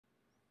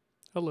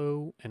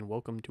Hello and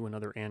welcome to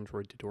another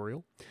Android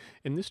tutorial.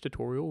 In this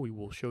tutorial we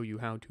will show you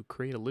how to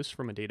create a list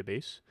from a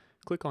database,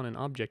 click on an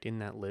object in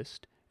that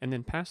list, and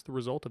then pass the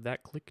result of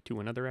that click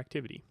to another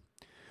activity.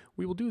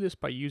 We will do this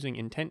by using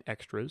intent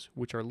extras,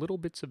 which are little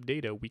bits of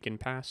data we can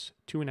pass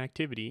to an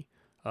activity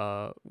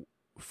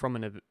from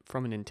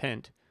an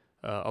intent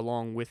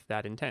along with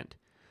that intent.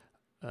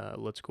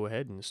 Let's go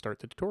ahead and start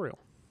the tutorial.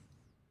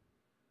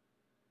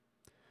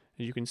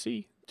 As you can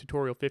see,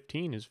 tutorial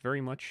 15 is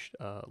very much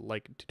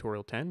like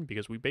tutorial 10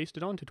 because we based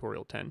it on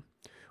tutorial 10.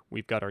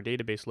 We've got our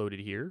database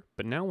loaded here,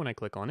 but now when I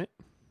click on it,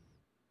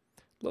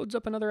 loads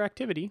up another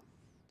activity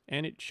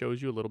and it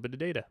shows you a little bit of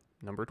data,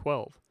 number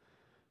 12.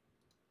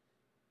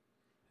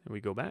 And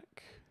we go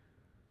back,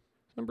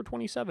 number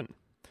 27.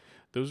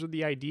 Those are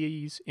the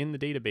IDs in the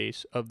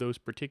database of those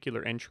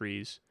particular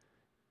entries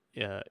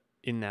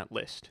in that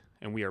list,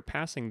 and we are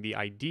passing the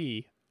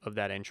ID of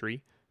that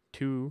entry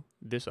to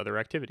this other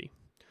activity.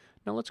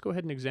 Now let's go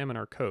ahead and examine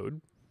our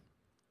code.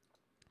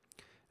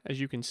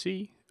 As you can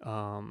see,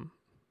 we'll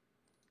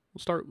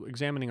start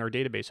examining our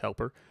database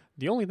helper.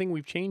 The only thing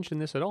we've changed in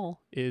this at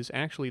all is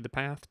actually the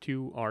path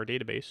to our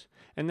database,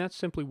 and that's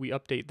simply we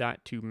update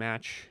that to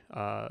match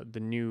the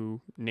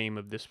new name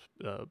of this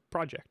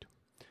project.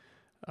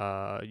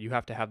 You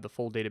have to have the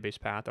full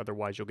database path,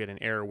 otherwise you'll get an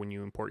error when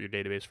you import your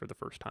database for the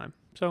first time.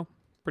 So,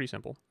 pretty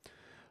simple.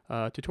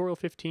 Tutorial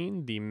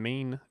 15, the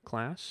main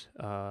class,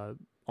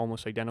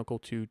 almost identical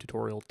to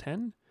tutorial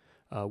 10,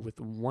 with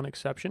one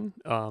exception.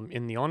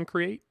 In the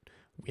onCreate,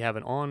 we have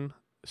an on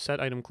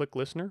set item click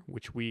listener,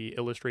 which we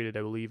illustrated,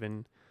 I believe,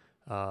 in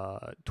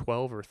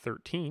 12 or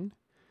 13.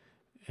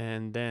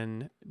 And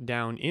then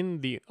down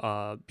in the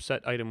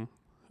set item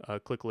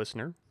click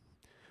listener,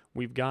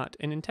 we've got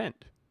an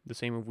intent, the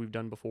same as we've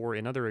done before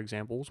in other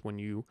examples when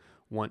you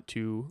want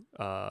to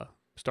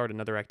start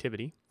another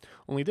activity.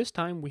 Only this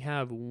time we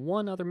have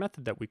one other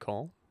method that we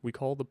call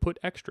the put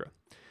extra.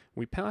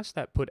 We pass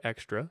that put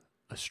extra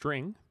a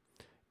string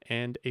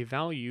and a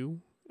value,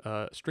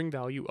 string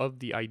value of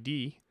the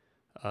ID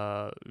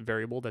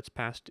variable that's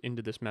passed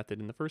into this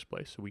method in the first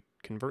place. So we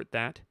convert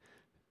that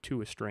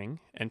to a string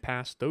and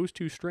pass those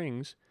two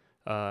strings,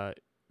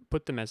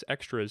 put them as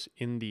extras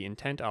in the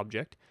intent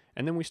object,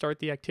 and then we start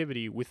the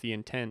activity with the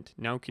intent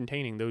now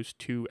containing those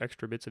two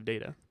extra bits of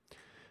data.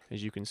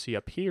 As you can see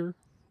up here,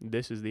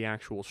 this is the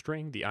actual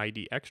string, the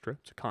ID extra,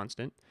 it's a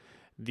constant.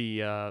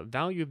 The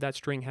value of that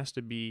string has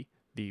to be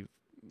the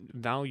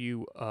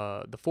value,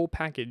 the full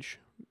package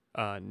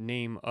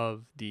name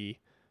of the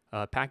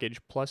package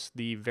plus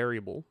the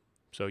variable.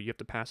 So you have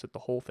to pass it the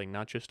whole thing,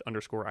 not just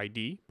underscore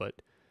ID,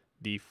 but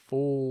the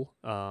full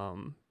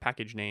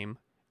package name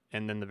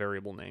and then the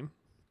variable name.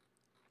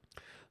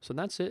 So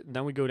that's it.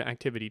 Now we go to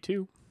activity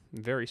 2.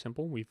 Very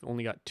simple. We've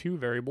only got two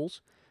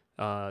variables.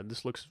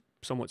 This looks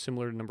somewhat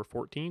similar to number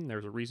 14.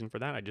 There's a reason for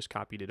that. I just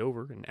copied it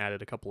over and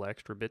added a couple of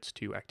extra bits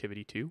to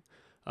activity 2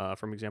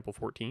 from example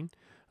 14.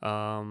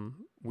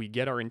 We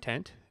get our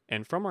intent,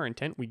 and from our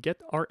intent we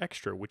get our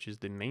extra, which is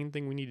the main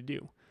thing we need to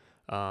do.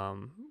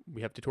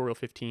 We have tutorial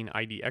 15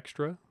 ID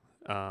extra.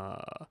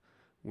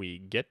 We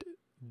get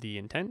the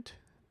intent.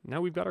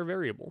 Now we've got our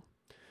variable.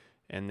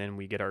 And then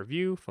we get our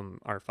view from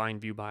our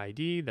find view by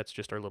ID. That's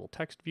just our little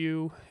text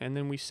view. And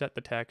then we set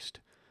the text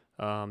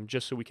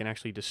just so we can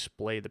actually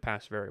display the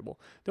pass variable.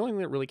 The only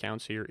thing that really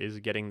counts here is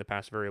getting the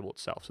pass variable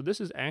itself. So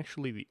this is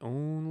actually the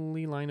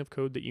only line of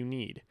code that you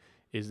need,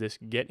 is this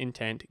get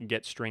intent,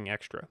 get string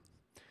extra.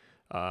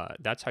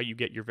 That's how you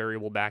get your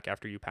variable back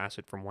after you pass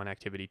it from one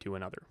activity to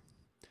another.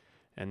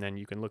 And then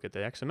you can look at the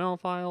XML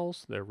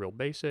files. They're real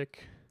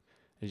basic.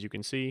 As you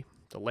can see,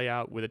 the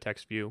layout with a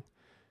text view.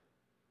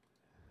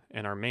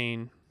 And our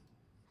main,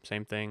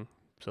 same thing,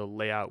 so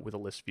layout with a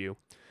list view.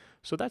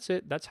 So that's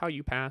it. That's how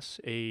you pass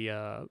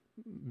a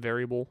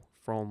variable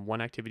from one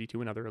activity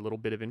to another, a little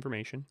bit of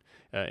information.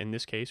 In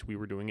this case, we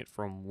were doing it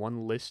from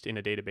one list in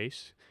a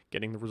database,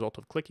 getting the result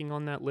of clicking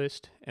on that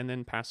list, and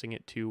then passing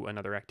it to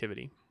another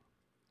activity.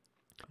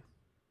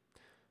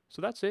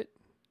 So that's it.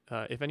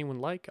 If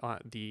anyone would like,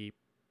 the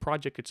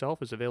project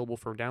itself is available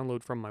for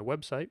download from my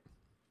website.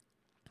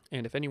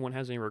 And if anyone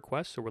has any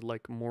requests or would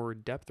like more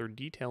depth or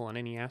detail on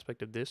any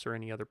aspect of this or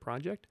any other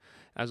project,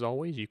 as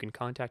always, you can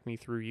contact me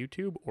through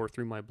YouTube or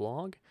through my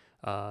blog.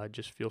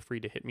 Just feel free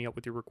to hit me up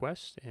with your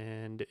requests,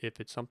 and if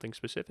it's something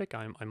specific,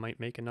 I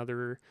might make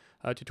another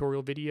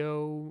tutorial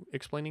video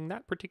explaining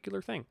that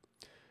particular thing.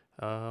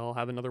 I'll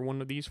have another one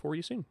of these for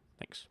you soon.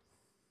 Thanks.